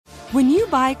When you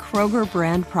buy Kroger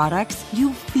brand products,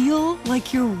 you feel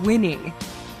like you're winning.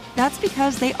 That's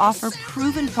because they offer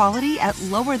proven quality at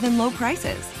lower than low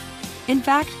prices. In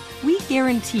fact, we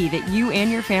guarantee that you and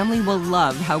your family will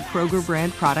love how Kroger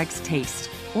brand products taste,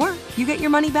 or you get your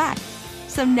money back.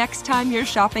 So next time you're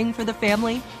shopping for the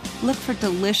family, look for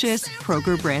delicious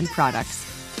Kroger brand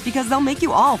products, because they'll make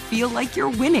you all feel like you're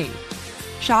winning.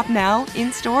 Shop now,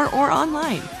 in-store, or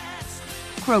online.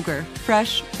 Kroger,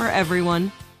 fresh for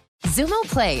everyone. Xumo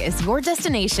Play is your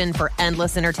destination for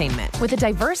endless entertainment. With a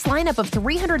diverse lineup of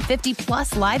 350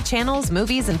 plus live channels,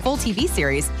 movies, and full TV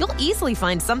series, you'll easily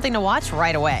find something to watch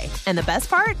right away. And the best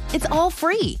part? It's all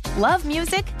free. Love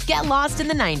music? Get lost in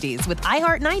the 90s with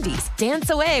iHeart 90s,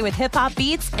 dance away with hip-hop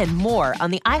beats, and more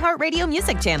on the iHeartRadio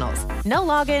music channels. No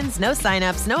logins, no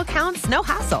signups, no accounts, no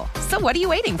hassle. So what are you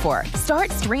waiting for?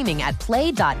 Start streaming at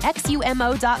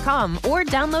play.xumo.com or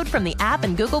download from the app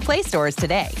and Google Play stores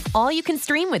today. All you can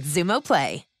stream with Xumo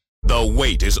Play. The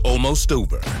wait is almost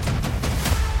over.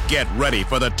 Get ready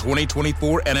for the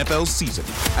 2024 NFL season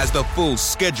as the full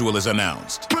schedule is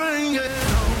announced.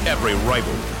 Every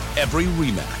rivalry, every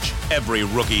rematch, every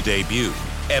rookie debut,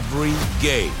 every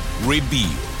game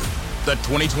revealed. The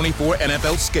 2024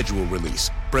 NFL schedule release,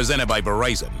 presented by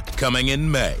Verizon, coming in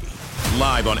May.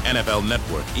 Live on NFL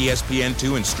Network,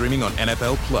 ESPN2, and streaming on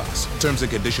NFL Plus. Terms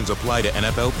and conditions apply to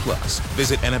NFL Plus.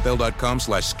 Visit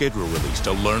NFL.com/schedule release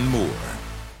to learn more.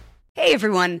 Hey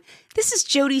everyone, this is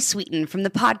Jody Sweeten from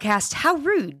the podcast How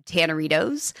Rude,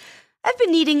 Tanneritos. I've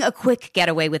been needing a quick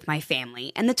getaway with my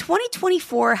family, and the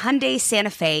 2024 Hyundai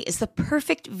Santa Fe is the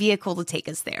perfect vehicle to take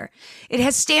us there. It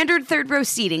has standard third-row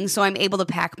seating, so I'm able to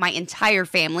pack my entire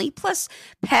family, plus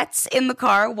pets, in the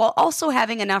car, while also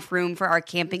having enough room for our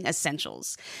camping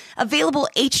essentials. Available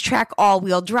H-Track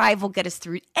all-wheel drive will get us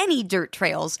through any dirt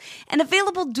trails, and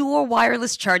available dual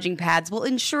wireless charging pads will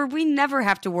ensure we never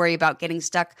have to worry about getting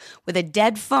stuck with a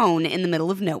dead phone in the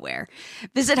middle of nowhere.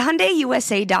 Visit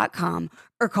HyundaiUSA.com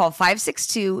or call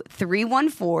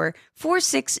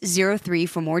 562-314-4603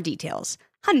 for more details.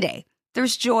 Hyundai,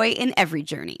 there's joy in every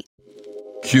journey.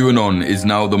 QAnon is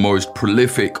now the most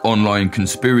prolific online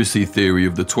conspiracy theory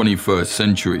of the 21st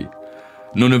century.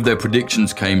 None of their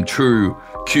predictions came true,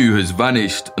 Q has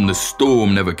vanished, and the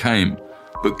storm never came.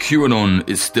 But QAnon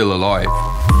is still alive.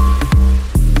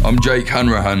 I'm Jake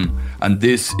Hanrahan, and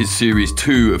this is Series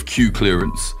 2 of Q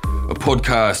Clearance, a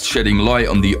podcast shedding light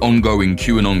on the ongoing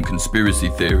QAnon conspiracy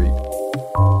theory.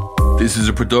 This is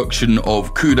a production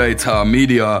of Coup d'Etat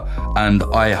Media and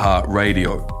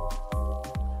iHeartRadio.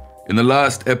 In the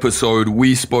last episode,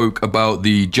 we spoke about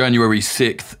the January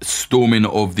 6th storming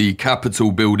of the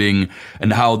Capitol building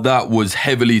and how that was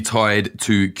heavily tied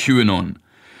to QAnon.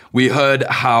 We heard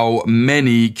how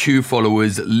many Q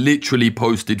followers literally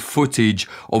posted footage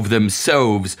of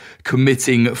themselves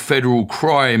committing federal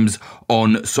crimes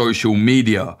on social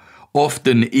media,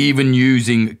 often even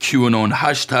using QAnon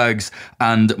hashtags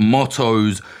and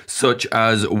mottos such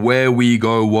as "Where we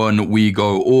go one, we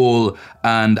go all"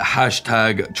 and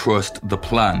hashtag "Trust the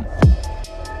plan."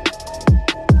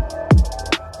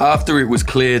 After it was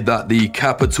clear that the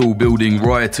Capitol building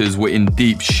rioters were in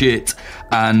deep shit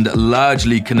and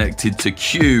largely connected to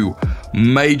Q,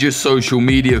 major social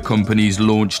media companies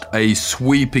launched a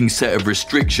sweeping set of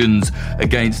restrictions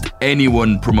against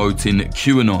anyone promoting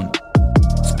QAnon.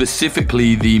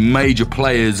 Specifically, the major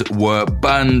players were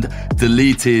banned,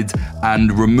 deleted,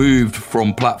 and removed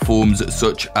from platforms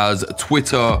such as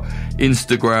Twitter,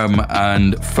 Instagram,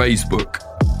 and Facebook.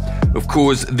 Of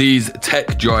course, these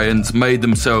tech giants made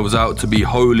themselves out to be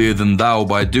holier than thou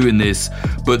by doing this,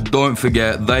 but don't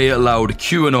forget they allowed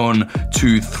QAnon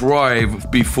to thrive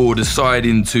before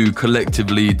deciding to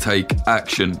collectively take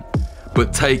action.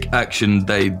 But take action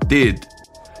they did.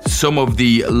 Some of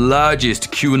the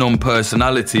largest QAnon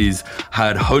personalities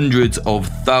had hundreds of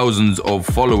thousands of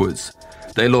followers.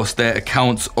 They lost their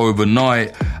accounts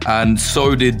overnight, and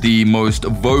so did the most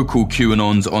vocal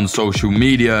QAnons on social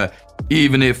media,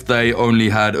 even if they only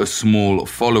had a small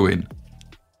following.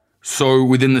 So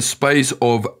within the space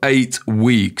of 8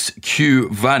 weeks, Q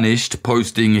vanished,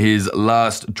 posting his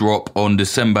last drop on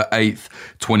December 8th,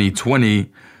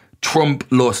 2020. Trump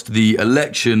lost the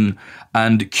election,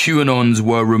 and QAnons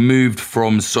were removed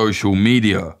from social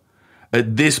media.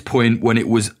 At this point, when it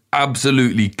was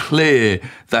absolutely clear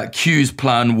that Q's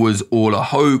plan was all a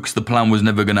hoax, the plan was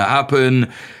never going to happen,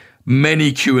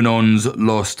 many QAnons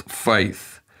lost faith.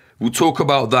 We'll talk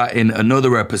about that in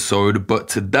another episode, but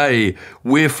today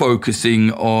we're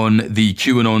focusing on the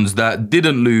QAnons that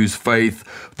didn't lose faith,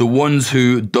 the ones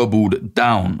who doubled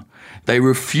down. They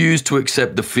refused to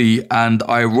accept the fee, and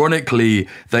ironically,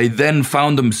 they then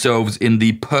found themselves in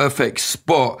the perfect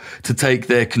spot to take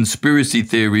their conspiracy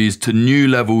theories to new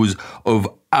levels of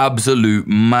absolute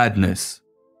madness.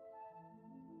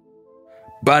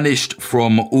 Banished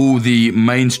from all the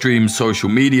mainstream social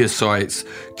media sites,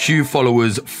 Q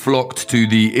followers flocked to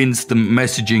the instant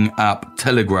messaging app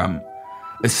Telegram.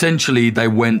 Essentially, they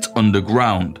went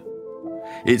underground.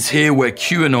 It's here where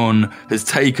QAnon has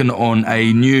taken on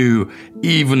a new,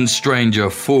 even stranger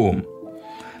form.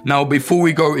 Now, before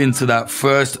we go into that,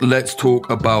 first let's talk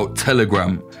about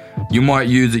Telegram. You might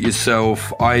use it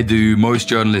yourself. I do. Most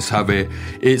journalists have it.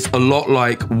 It's a lot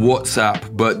like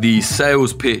WhatsApp, but the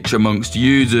sales pitch amongst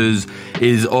users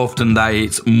is often that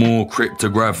it's more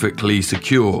cryptographically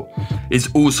secure. It's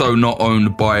also not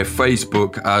owned by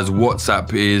Facebook as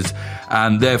WhatsApp is,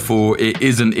 and therefore it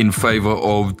isn't in favor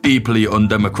of deeply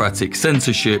undemocratic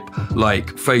censorship like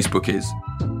Facebook is.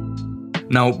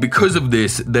 Now, because of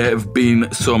this, there have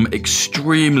been some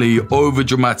extremely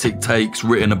overdramatic takes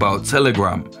written about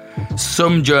Telegram.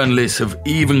 Some journalists have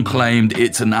even claimed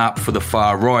it's an app for the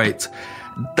far right.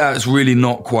 That's really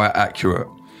not quite accurate.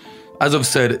 As I've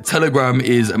said, Telegram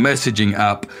is a messaging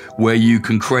app where you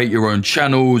can create your own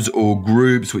channels or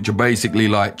groups, which are basically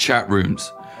like chat rooms.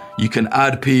 You can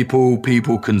add people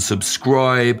can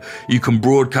subscribe, you can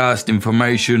broadcast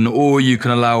information, or you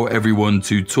can allow everyone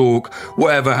to talk,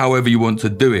 however you want to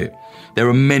do it. There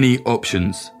are many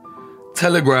options.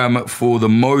 Telegram, for the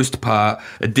most part,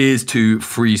 adheres to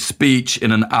free speech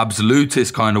in an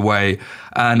absolutist kind of way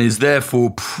and is therefore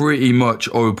pretty much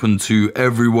open to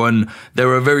everyone.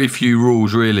 There are very few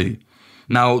rules, really.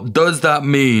 Now, does that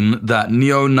mean that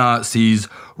neo-Nazis,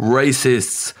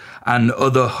 racists, and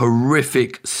other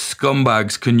horrific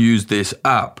scumbags can use this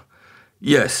app?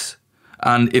 Yes.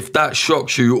 And if that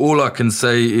shocks you, all I can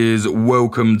say is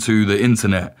welcome to the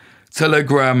internet.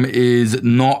 Telegram is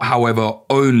not, however,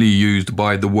 only used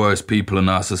by the worst people in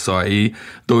our society,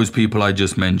 those people I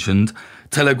just mentioned.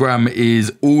 Telegram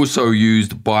is also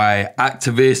used by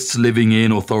activists living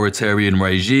in authoritarian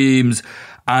regimes,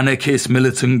 anarchist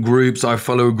militant groups. I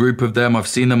follow a group of them. I've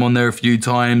seen them on there a few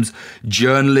times.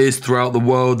 Journalists throughout the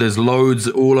world. There's loads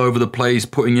all over the place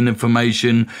putting in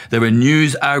information. There are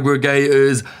news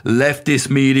aggregators, leftist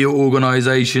media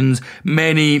organizations,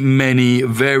 many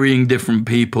varying different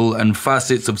people and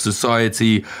facets of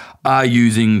society are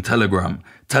using Telegram.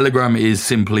 Telegram is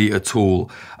simply a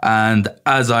tool. And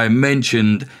as I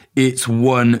mentioned, it's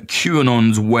one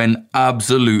QAnons went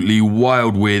absolutely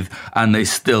wild with, and they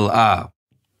still are.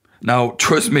 Now,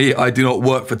 trust me, I do not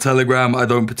work for Telegram. I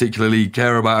don't particularly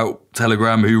care about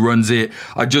Telegram, who runs it.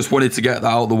 I just wanted to get that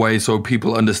out of the way so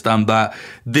people understand that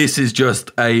this is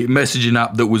just a messaging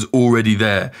app that was already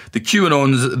there. The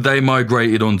QAnons, they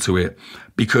migrated onto it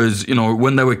because,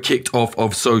 when they were kicked off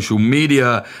of social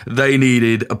media, they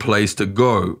needed a place to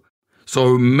go.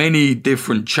 So many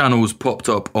different channels popped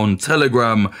up on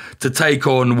Telegram to take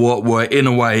on what were, in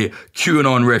a way,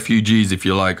 QAnon refugees, if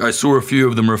you like. I saw a few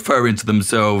of them referring to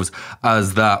themselves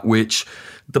as that, which,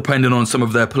 depending on some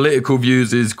of their political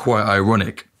views, is quite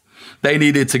ironic. They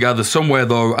needed to gather somewhere,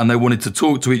 though, and they wanted to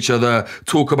talk to each other,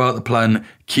 talk about the plan,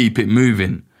 keep it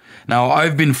moving. Now,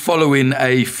 I've been following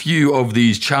a few of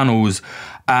these channels,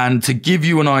 and to give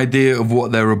you an idea of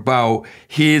what they're about,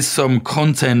 here's some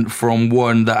content from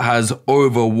one that has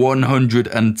over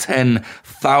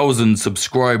 110,000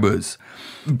 subscribers.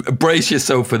 Brace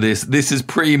yourself for this. This is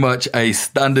pretty much a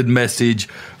standard message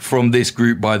from this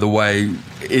group, by the way.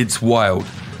 It's wild.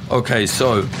 Okay,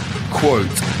 so, quote,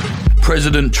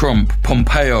 President Trump,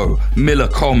 Pompeo, Miller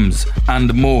Combs,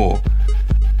 and more.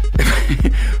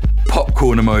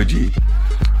 Popcorn emoji.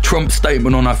 Trump's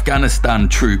statement on Afghanistan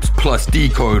troops plus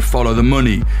decode follow the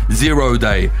money. 0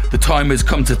 day. The time has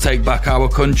come to take back our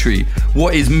country.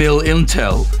 What is Mill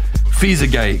Intel?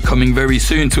 Fisagate coming very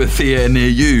soon to a theatre near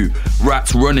you.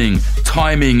 Rats running.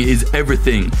 Timing is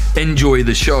everything. Enjoy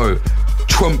the show.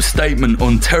 Trump's statement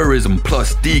on terrorism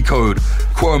plus decode.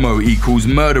 Cuomo equals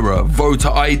murderer. Voter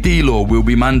ID law will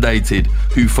be mandated.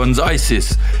 Who funds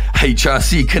ISIS?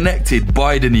 HRC connected.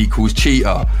 Biden equals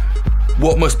cheater.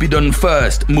 What must be done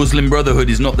first? Muslim Brotherhood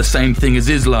is not the same thing as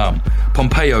Islam.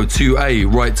 Pompeo 2A,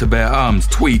 right to bear arms.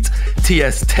 Tweet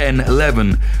TS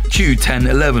 1011, Q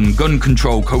 1011, gun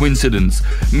control coincidence.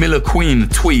 Miller Queen,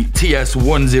 tweet TS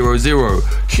 100,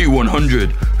 Q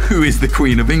 100. Who is the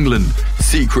Queen of England?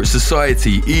 Secret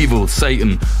Society, evil,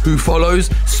 Satan. Who follows?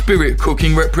 Spirit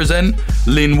cooking represent?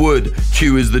 Lynn Wood,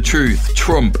 Q is the truth.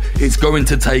 Trump, it's going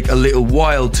to take a little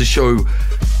while to show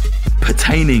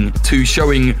pertaining to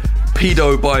showing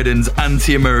pedo Biden's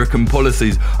anti-American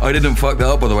policies. I didn't fuck that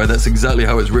up, by the way. That's exactly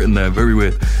how it's written there. Very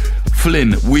weird.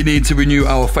 Flynn, we need to renew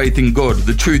our faith in God.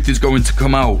 The truth is going to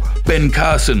come out. Ben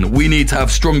Carson, we need to have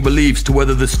strong beliefs to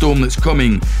weather the storm that's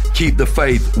coming. Keep the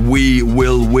faith. We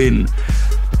will win.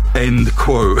 End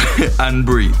quote. And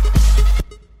breathe.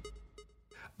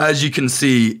 As you can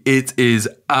see, it is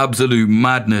absolute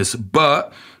madness,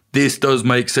 but this does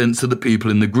make sense to the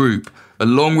people in the group.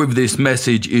 Along with this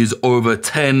message is over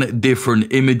 10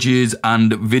 different images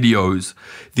and videos.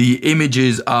 The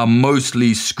images are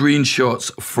mostly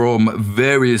screenshots from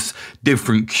various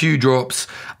different Q drops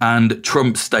and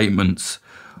Trump statements.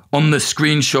 On the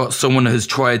screenshot, someone has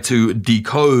tried to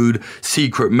decode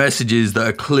secret messages that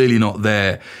are clearly not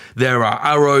there. There are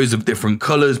arrows of different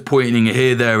colors pointing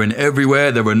here, there, and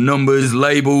everywhere. There are numbers,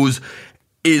 labels.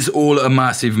 It's all a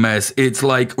massive mess. It's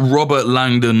like Robert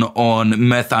Langdon on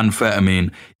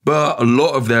methamphetamine. But a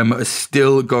lot of them are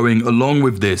still going along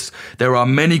with this. There are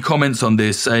many comments on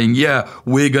this saying, yeah,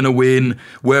 we're going to win.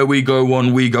 Where we go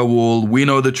one, we go all. We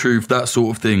know the truth, that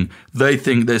sort of thing. They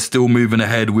think they're still moving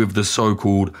ahead with the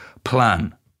so-called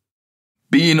plan.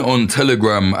 Being on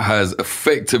Telegram has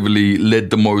effectively led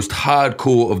the most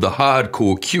hardcore of the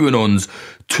hardcore QAnons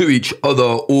to each other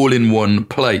all in one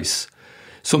place.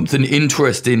 Something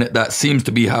interesting that seems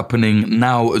to be happening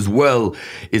now as well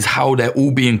is how they're all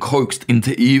being coaxed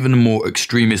into even more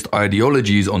extremist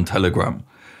ideologies on Telegram.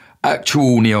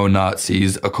 Actual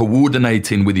neo-Nazis are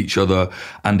coordinating with each other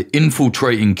and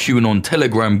infiltrating QAnon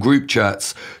Telegram group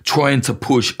chats, trying to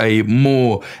push a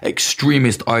more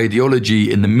extremist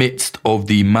ideology in the midst of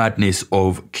the madness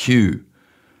of Q.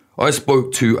 I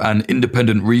spoke to an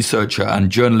independent researcher and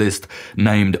journalist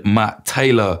named Matt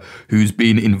Taylor, who's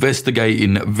been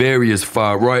investigating various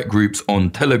far-right groups on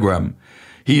Telegram.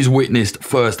 He's witnessed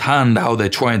firsthand how they're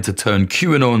trying to turn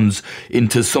QAnons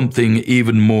into something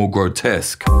even more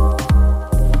grotesque.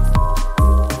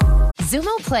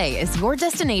 Xumo Play is your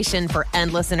destination for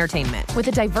endless entertainment. With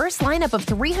a diverse lineup of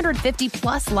 350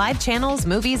 plus live channels,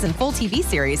 movies, and full TV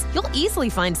series, you'll easily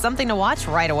find something to watch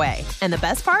right away. And the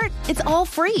best part? It's all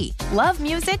free. Love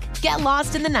music? Get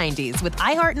lost in the 90s with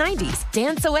iHeart 90s,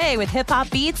 dance away with hip-hop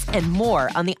beats, and more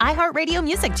on the iHeartRadio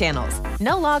music channels.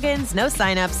 No logins, no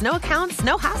signups, no accounts,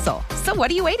 no hassle. So what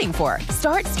are you waiting for?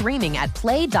 Start streaming at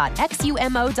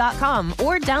play.xumo.com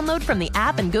or download from the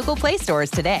app and Google Play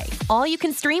stores today. All you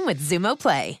can stream with Xumo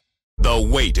Play. The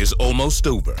wait is almost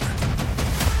over.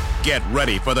 Get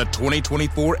ready for the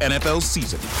 2024 NFL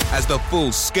season as the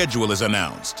full schedule is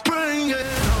announced.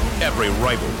 Every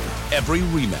rivalry, every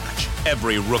rematch,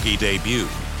 every rookie debut,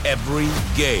 every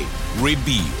game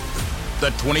revealed.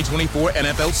 The 2024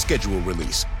 NFL schedule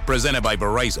release, presented by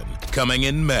Verizon, coming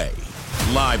in May.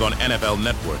 Live on NFL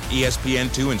Network,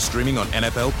 ESPN2, and streaming on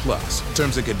NFL Plus.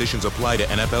 Terms and conditions apply to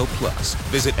NFL Plus.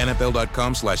 Visit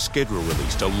NFL.com/schedule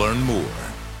release to learn more.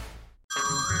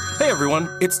 Hey everyone,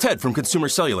 it's Ted from Consumer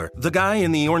Cellular, the guy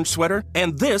in the orange sweater,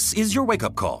 and this is your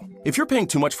wake-up call. If you're paying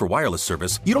too much for wireless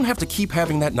service, you don't have to keep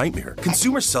having that nightmare.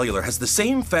 Consumer Cellular has the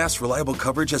same fast, reliable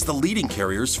coverage as the leading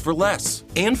carriers for less.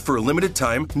 And for a limited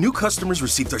time, new customers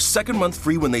receive their second month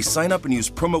free when they sign up and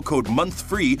use promo code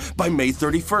MONTHFREE by May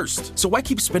 31st. So why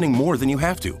keep spending more than you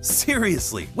have to?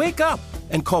 Seriously, wake up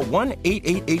and call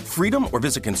 1-888-FREEDOM or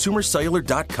visit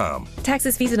consumercellular.com.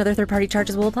 Taxes, fees, and other third-party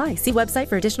charges will apply. See website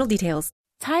for additional details.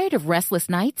 Tired of restless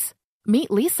nights? Meet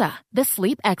Leesa, the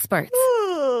sleep experts.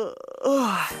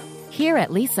 Here at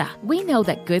Leesa, we know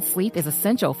that good sleep is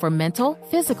essential for mental,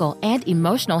 physical, and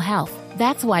emotional health.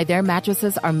 That's why their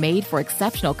mattresses are made for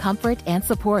exceptional comfort and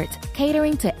support,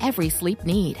 catering to every sleep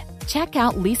need. Check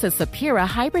out Leesa's Sapira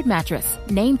Hybrid Mattress,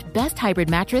 named Best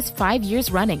Hybrid Mattress 5 years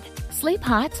running. Sleep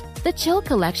hot? The Chill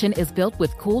Collection is built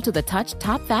with cool-to-the-touch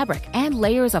top fabric and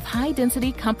layers of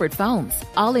high-density comfort foams,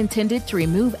 all intended to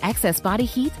remove excess body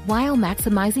heat while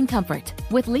maximizing comfort.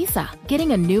 With Leesa,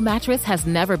 getting a new mattress has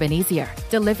never been easier.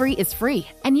 Delivery is free,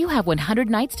 and you have 100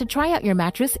 nights to try out your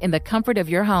mattress in the comfort of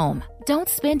your home. Don't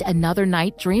spend another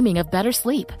night dreaming of better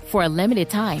sleep. For a limited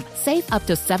time, save up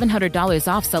to $700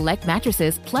 off select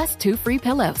mattresses plus 2 free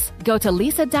pillows. Go to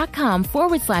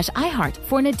leesa.com/iHeart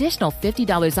for an additional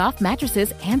 $50 off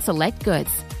mattresses and select goods.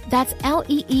 That's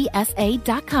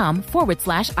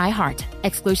LEESA.com/iHeart.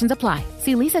 Exclusions apply.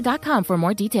 See leesa.com for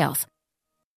more details.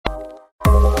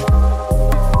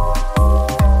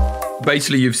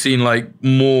 Basically, you've seen like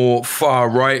more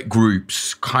far-right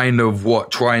groups kind of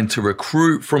trying to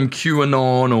recruit from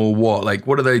QAnon or what? Like,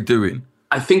 what are they doing?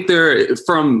 I think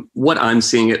from what I'm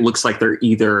seeing, it looks like they're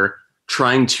either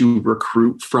trying to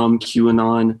recruit from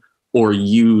QAnon or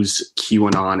use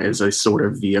QAnon as a sort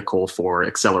of vehicle for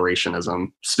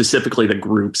accelerationism. Specifically, the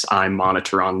groups I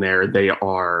monitor on there, they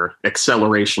are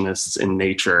accelerationists in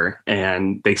nature,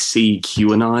 and they see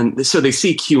QAnon. So they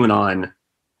see QAnon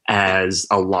as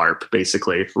a LARP,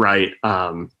 basically, right?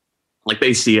 Like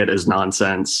they see it as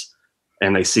nonsense,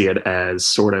 and they see it as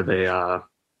sort of a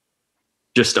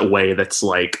just a way that's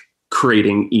like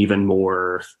creating even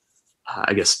more,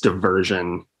 I guess,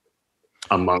 diversion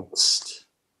amongst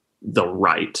the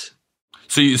right.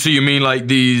 So you mean like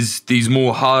these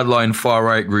more hardline far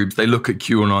right groups? They look at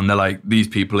QAnon, they're like, these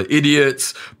people are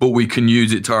idiots, but we can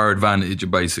use it to our advantage,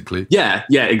 basically. Yeah,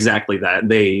 exactly that.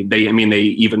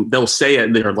 They'll say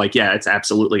it. They're like, yeah, it's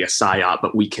absolutely a psyop,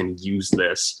 but we can use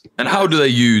this. And how do they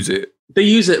use it? They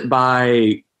use it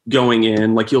by going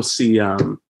in, like you'll see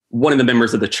one of the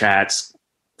members of the chats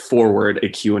forward a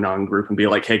QAnon group and be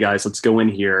like, hey guys, let's go in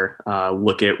here,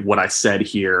 look at what I said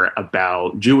here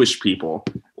about Jewish people.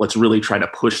 Let's really try to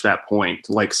push that point.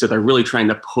 Like, so they're really trying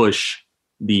to push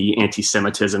the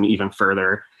anti-Semitism even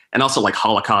further, and also like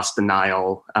Holocaust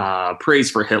denial, praise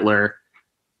for Hitler,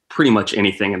 pretty much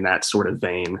anything in that sort of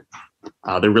vein.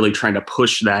 They're really trying to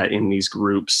push that in these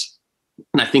groups.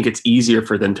 And I think it's easier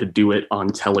for them to do it on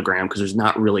Telegram because there's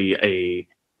not really a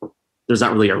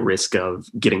risk of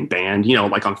getting banned. You know,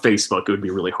 like on Facebook, it would be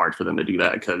really hard for them to do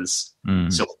that because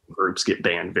so many groups get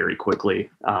banned very quickly.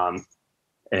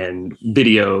 And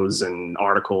videos and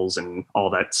articles and all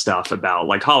that stuff about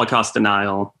like Holocaust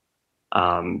denial,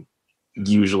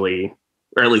 usually,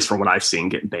 or at least from what I've seen,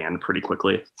 get banned pretty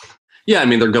quickly. Yeah, I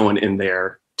mean, they're going in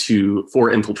there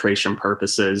for infiltration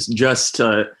purposes, just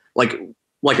to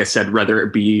like I said, whether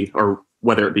it be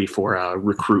for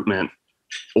recruitment,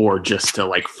 or just to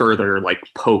like further like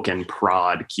poke and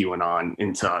prod QAnon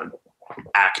into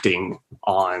acting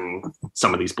on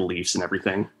some of these beliefs and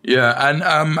everything. Yeah, and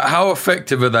how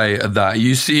effective are they at that? Are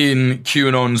you seeing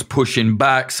QAnons pushing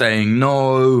back, saying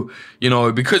no,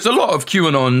 because a lot of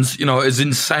QAnons, as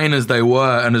insane as they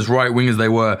were and as right-wing as they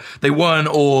weren't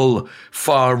all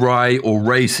far right or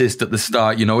racist at the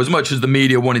start, as much as the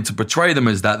media wanted to portray them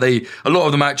as that, a lot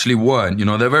of them actually weren't,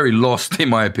 they're very lost in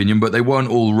my opinion, but they weren't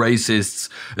all racists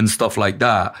and stuff like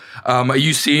that. Are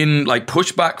you seeing like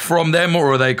pushback from them,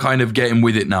 or are they kind of getting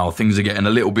with it now? Things are getting a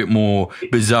little bit more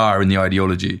bizarre in the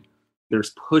ideology.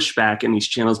 There's pushback in these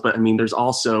channels, but I mean, there's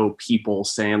also people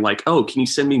saying like, oh, can you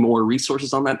send me more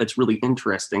resources on that? That's really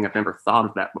interesting. I've never thought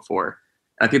of that before.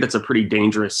 I think that's a pretty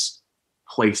dangerous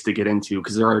place to get into,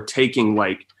 because they're taking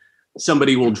like,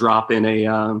 somebody will drop in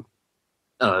a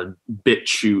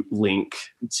BitChute link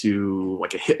to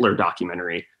like a Hitler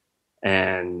documentary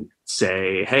and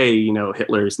say, hey,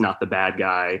 Hitler's not the bad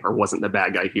guy, or wasn't the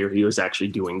bad guy here. He was actually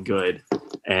doing good.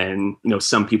 And,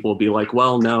 some people will be like,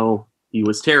 well, no, he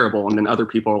was terrible. And then other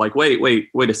people are like, wait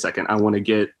a second.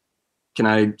 Can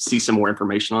I see some more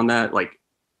information on that? Like,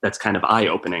 that's kind of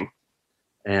eye-opening.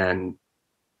 And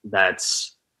I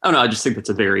don't know, I just think that's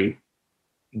a very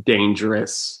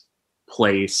dangerous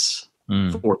place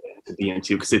for them to be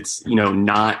into, because it's,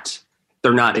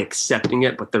 they're not accepting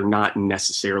it, but they're not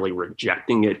necessarily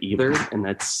rejecting it either. And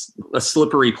that's a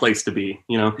slippery place to be,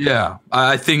 Yeah,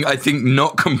 I think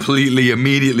not completely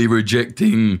immediately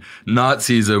rejecting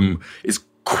Nazism is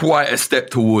quite a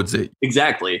step towards it.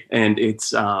 Exactly. And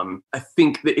it's, I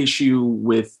think the issue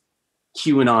with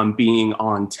QAnon being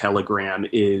on Telegram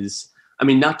is, I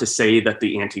mean, not to say that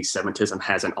the anti-Semitism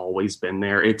hasn't always been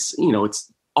there. It's,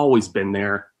 it's always been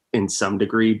there in some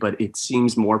degree, but it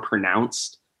seems more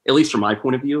pronounced, at least from my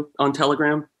point of view, on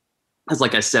Telegram. As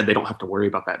like I said, they don't have to worry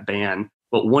about that ban.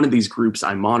 But one of these groups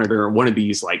I monitor, one of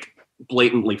these like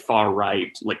blatantly far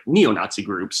right, like neo-Nazi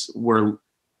groups, were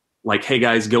like, hey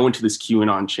guys, go into this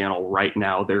QAnon channel right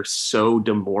now. They're so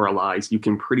demoralized. You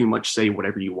can pretty much say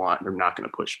whatever you want. They're not going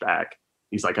to push back.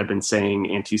 He's like, I've been saying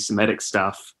anti-Semitic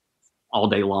stuff all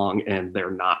day long and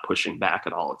they're not pushing back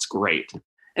at all. It's great.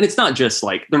 And it's not just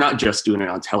like, they're not just doing it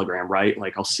on Telegram, right?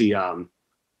 Like I'll see,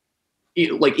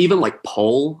 like even like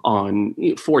poll on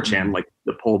 4chan, like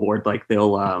the poll board, like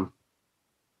they'll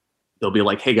be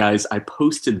like, hey guys, I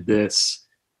posted this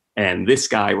and this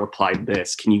guy replied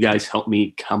this. Can you guys help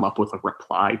me come up with a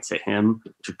reply to him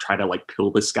to try to like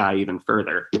pill this guy even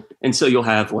further? And so you'll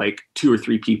have like 2 or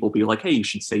 3 people be like, hey, you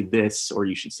should say this, or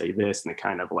you should say this. And they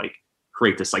kind of like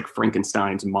create this like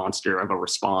Frankenstein's monster of a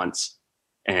response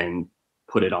and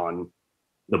put it on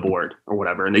the board or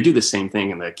whatever. And they do the same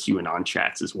thing in the QAnon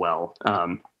chats as well.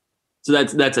 So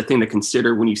that's a thing to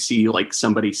consider when you see like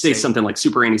somebody say something like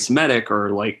super anti-Semitic or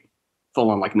like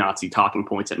full on like Nazi talking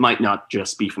points. It might not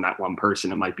just be from that one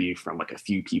person. It might be from like a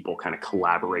few people kind of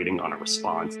collaborating on a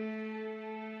response.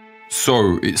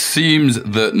 So it seems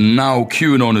that now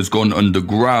QAnon has gone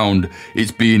underground.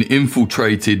 It's being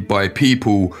infiltrated by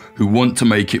people who want to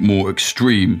make it more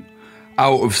extreme.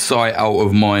 Out of sight, out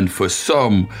of mind for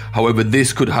some. However,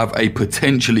 this could have a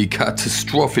potentially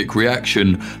catastrophic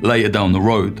reaction later down the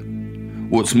road.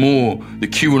 What's more, the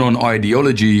QAnon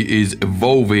ideology is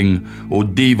evolving or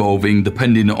devolving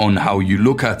depending on how you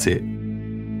look at it.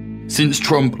 Since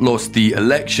Trump lost the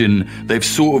election, they've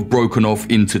sort of broken off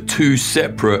into two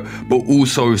separate but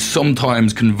also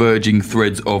sometimes converging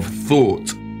threads of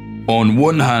thought. On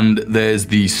one hand, there's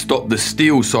the Stop the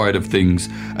Steal side of things,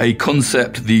 a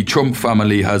concept the Trump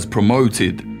family has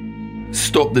promoted.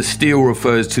 Stop the Steal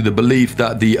refers to the belief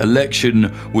that the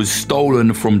election was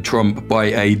stolen from Trump by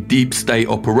a deep state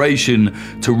operation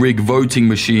to rig voting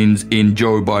machines in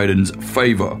Joe Biden's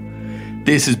favor.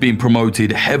 This has been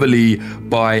promoted heavily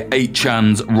by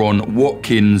 8chan's Ron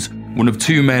Watkins, one of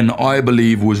two men I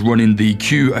believe was running the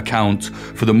Q account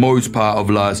for the most part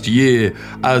of last year,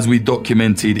 as we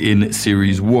documented in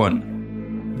Series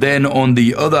 1. Then on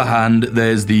the other hand,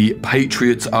 there's the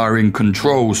Patriots are in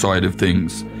control side of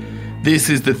things. This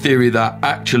is the theory that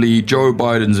actually Joe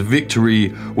Biden's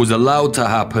victory was allowed to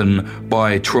happen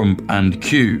by Trump and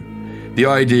Q. The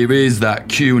idea is that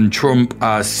Q and Trump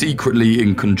are secretly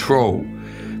in control.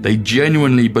 They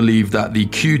genuinely believe that the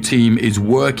Q team is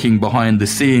working behind the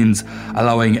scenes,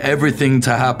 allowing everything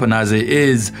to happen as it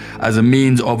is, as a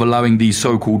means of allowing these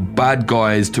so-called bad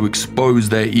guys to expose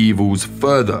their evils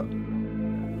further.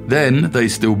 Then, they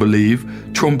still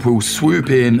believe, Trump will swoop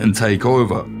in and take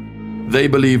over. They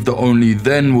believe that only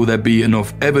then will there be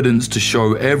enough evidence to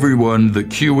show everyone that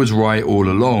Q was right all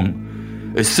along.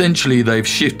 Essentially, they've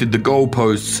shifted the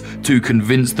goalposts to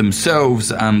convince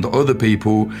themselves and other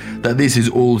people that this is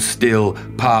all still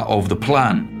part of the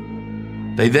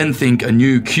plan. They then think a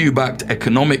new Q-backed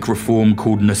economic reform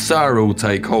called NESARA will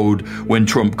take hold when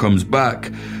Trump comes back.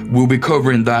 We'll be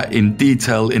covering that in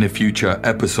detail in a future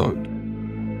episode.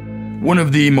 One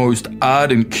of the most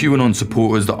ardent QAnon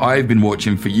supporters that I've been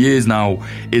watching for years now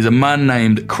is a man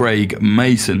named Craig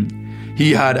Mason.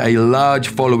 He had a large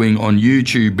following on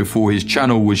YouTube before his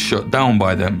channel was shut down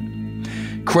by them.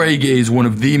 Craig is one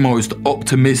of the most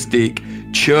optimistic,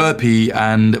 chirpy,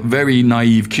 and very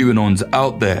naive QAnons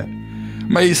out there.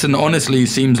 Mason honestly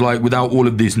seems like without all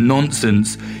of this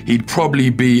nonsense, he'd probably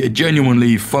be a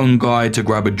genuinely fun guy to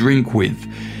grab a drink with.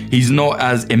 He's not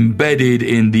as embedded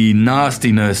in the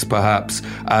nastiness, perhaps,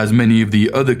 as many of the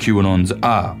other QAnons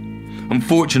are.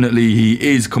 Unfortunately, he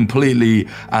is completely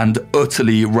and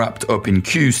utterly wrapped up in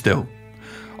Q still.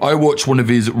 I watched one of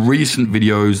his recent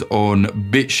videos on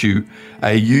BitChute,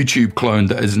 a YouTube clone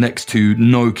that has next to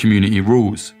no community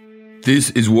rules. This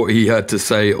is what he had to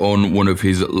say on one of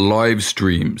his live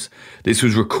streams. This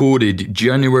was recorded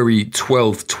January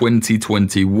 12th,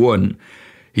 2021.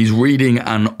 He's reading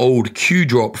an old Q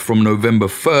drop from November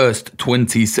 1st,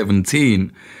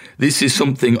 2017. This is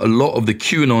something a lot of the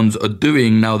QAnons are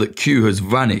doing now that Q has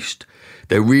vanished.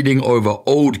 They're reading over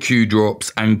old Q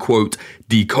drops and, quote,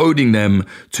 decoding them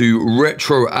to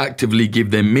retroactively give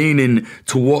them meaning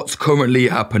to what's currently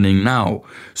happening now.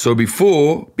 So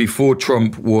before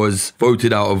Trump was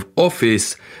voted out of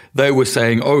office, they were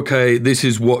saying, okay, this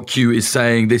is what Q is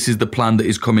saying. This is the plan that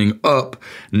is coming up.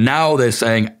 Now they're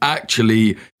saying,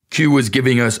 actually, Q was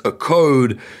giving us a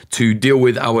code to deal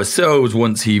with ourselves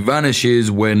once he vanishes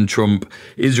when Trump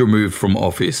is removed from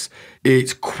office.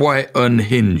 It's quite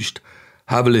unhinged.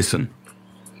 Have a listen.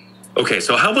 Okay,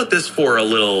 so how about this for a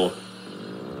little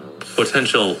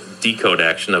potential decode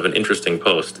action of an interesting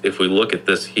post? If we look at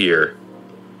this here.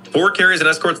 4 carriers and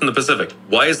escorts in the Pacific.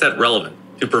 Why is that relevant?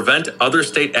 To prevent other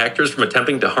state actors from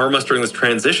attempting to harm us during this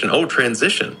transition. Oh,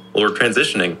 transition. Well, we're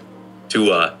transitioning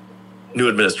to new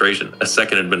administration, a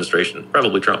second administration,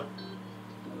 probably Trump.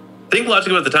 Think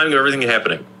logically about the timing of everything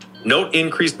happening. Note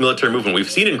increased military movement.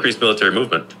 We've seen increased military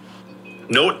movement.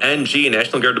 Note NG,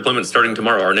 National Guard deployment starting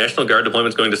tomorrow. Our National Guard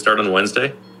deployment is going to start on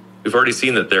Wednesday. We've already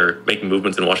seen that they're making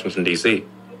movements in Washington, D.C.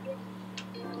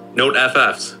 Note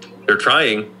FFs. They're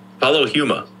trying. Follow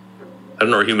HUMA. I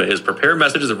don't know where HUMA is. Prepare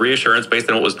messages of reassurance based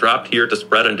on what was dropped here to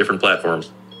spread on different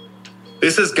platforms.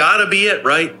 This has got to be it,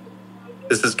 right?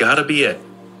 This has got to be it.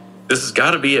 This has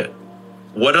got to be it.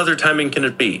 What other timing can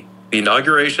it be? The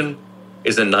inauguration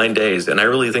is in 9 days, and I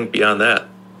really think beyond that,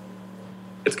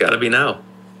 it's got to be now.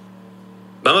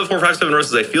 Mama 457 North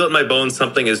says, I feel it in my bones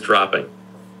something is dropping.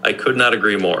 I could not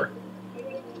agree more.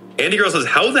 Andy Girl says,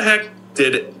 how the heck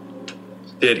did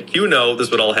Q know this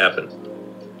would all happen?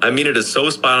 I mean, it is so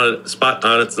spot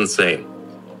on, it's insane.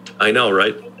 I know,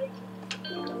 right?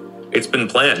 It's been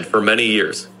planned for many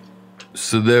years.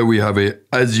 So there we have it.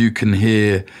 As you can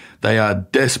hear, they are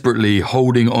desperately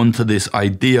holding on to this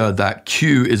idea that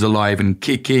Q is alive and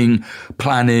kicking,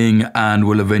 planning, and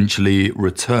will eventually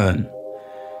return.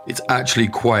 It's actually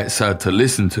quite sad to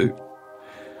listen to.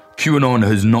 QAnon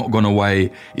has not gone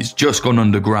away, it's just gone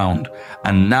underground,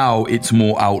 and now it's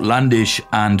more outlandish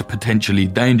and potentially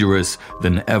dangerous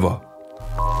than ever.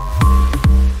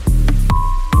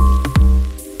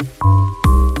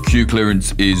 Q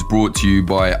Clearance is brought to you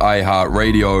by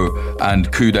iHeartRadio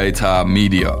and Coup d'etat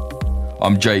Media.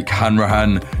 I'm Jake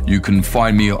Hanrahan. You can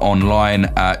find me online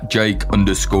at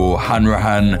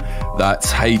Jake_Hanrahan.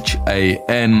 That's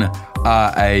HANRAHAN.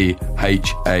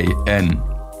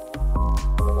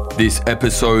 This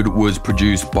episode was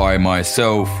produced by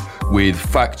myself with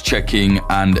fact-checking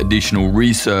and additional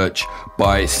research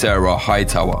by Sarah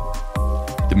Hightower.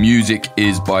 The music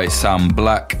is by Sam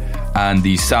Black, and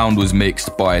the sound was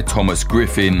mixed by Thomas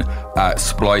Griffin at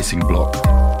Splicing Block.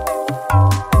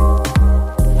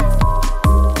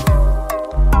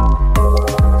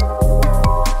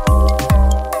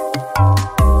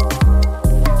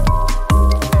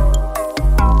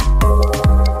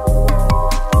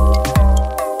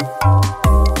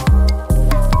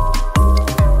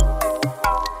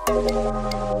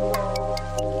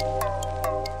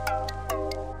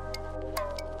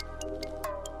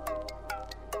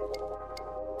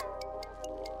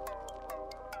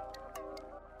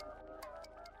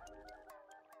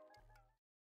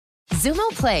 Xumo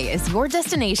Play is your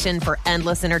destination for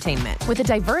endless entertainment. With a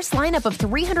diverse lineup of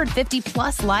 350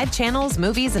 plus live channels,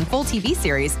 movies, and full TV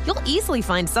series, you'll easily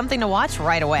find something to watch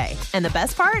right away. And the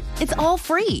best part? It's all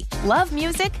free. Love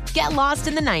music? Get lost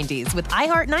in the 90s with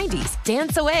iHeart 90s,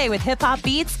 dance away with hip-hop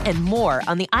beats, and more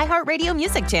on the iHeartRadio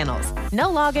music channels. No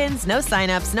logins, no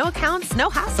signups, no accounts, no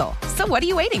hassle. So what are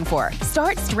you waiting for?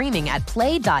 Start streaming at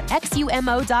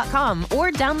play.xumo.com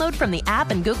or download from the app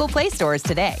and Google Play stores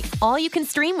today. All you can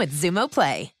stream with Xumo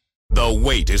Play. The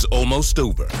wait is almost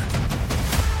over.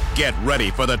 Get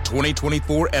ready for the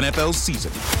 2024 NFL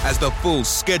season as the full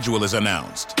schedule is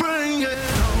announced.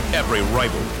 Every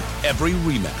rivalry, every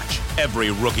rematch,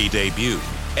 every rookie debut,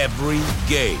 every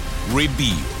game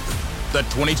revealed. The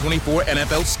 2024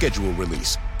 NFL schedule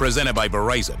release, presented by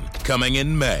Verizon, coming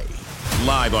in May.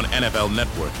 Live on NFL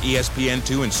Network,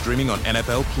 ESPN2, and streaming on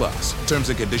NFL Plus. Terms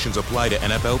and conditions apply to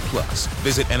NFL Plus.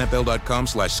 Visit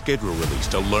NFL.com/schedule release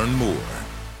to learn more.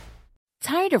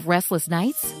 Tired of restless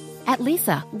nights? At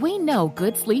Leesa, we know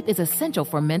good sleep is essential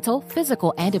for mental,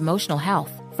 physical, and emotional health.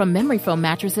 From memory foam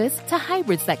mattresses to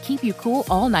hybrids that keep you cool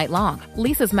all night long,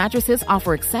 Leesa's mattresses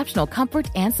offer exceptional comfort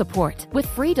and support with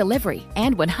free delivery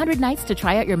and 100 nights to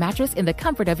try out your mattress in the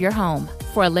comfort of your home.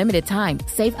 For a limited time,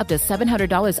 save up to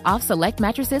 $700 off select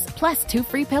mattresses plus 2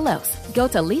 free pillows. Go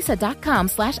to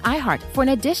leesa.com/iHeart for an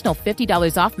additional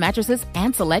 $50 off mattresses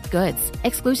and select goods.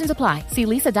 Exclusions apply. See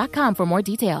leesa.com for more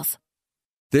details.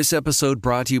 This episode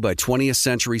brought to you by 20th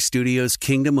Century Studios'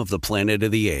 Kingdom of the Planet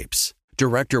of the Apes.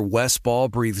 Director Wes Ball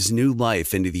breathes new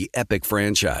life into the epic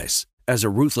franchise. As a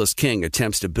ruthless king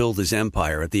attempts to build his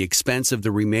empire at the expense of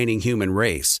the remaining human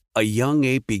race, a young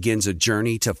ape begins a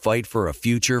journey to fight for a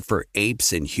future for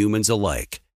apes and humans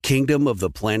alike. Kingdom of the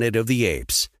Planet of the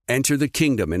Apes. Enter the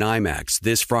kingdom in IMAX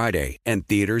this Friday and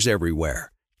theaters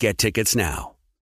everywhere. Get tickets now.